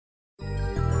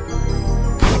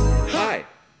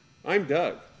I'm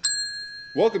Doug.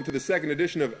 Welcome to the second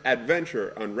edition of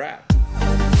AdVenture UnWrapped.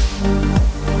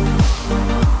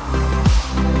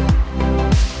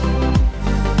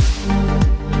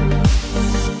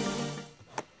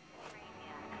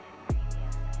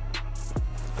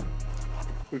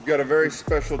 We've got a very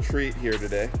special treat here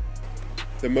today.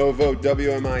 The Movo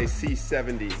WMI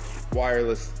C70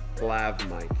 wireless lav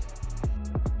mic.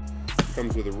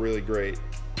 Comes with a really great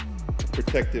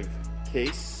protective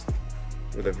case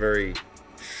with a very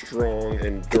strong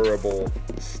and durable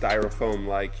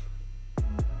styrofoam-like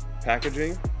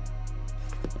packaging.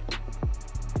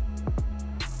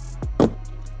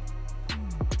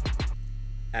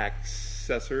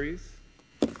 Accessories.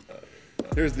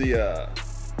 Here's the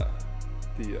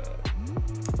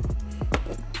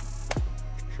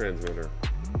transmitter,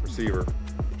 receiver,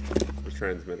 the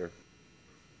transmitter.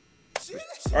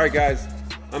 All right, guys,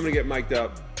 I'm gonna get mic'd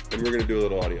up and we're gonna do a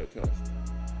little audio test.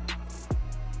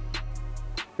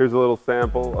 Here's a little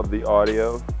sample of the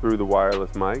audio through the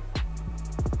wireless mic.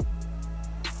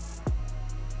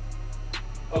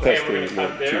 Okay, we're gonna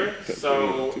cut there.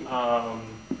 So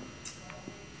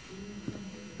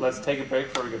let's take a break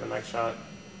before we get the next shot.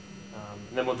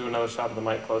 And then we'll do another shot of the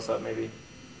mic close up, maybe.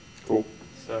 Cool.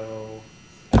 So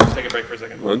let's take a break for a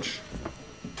second. Lunch.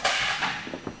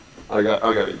 I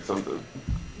gotta eat something.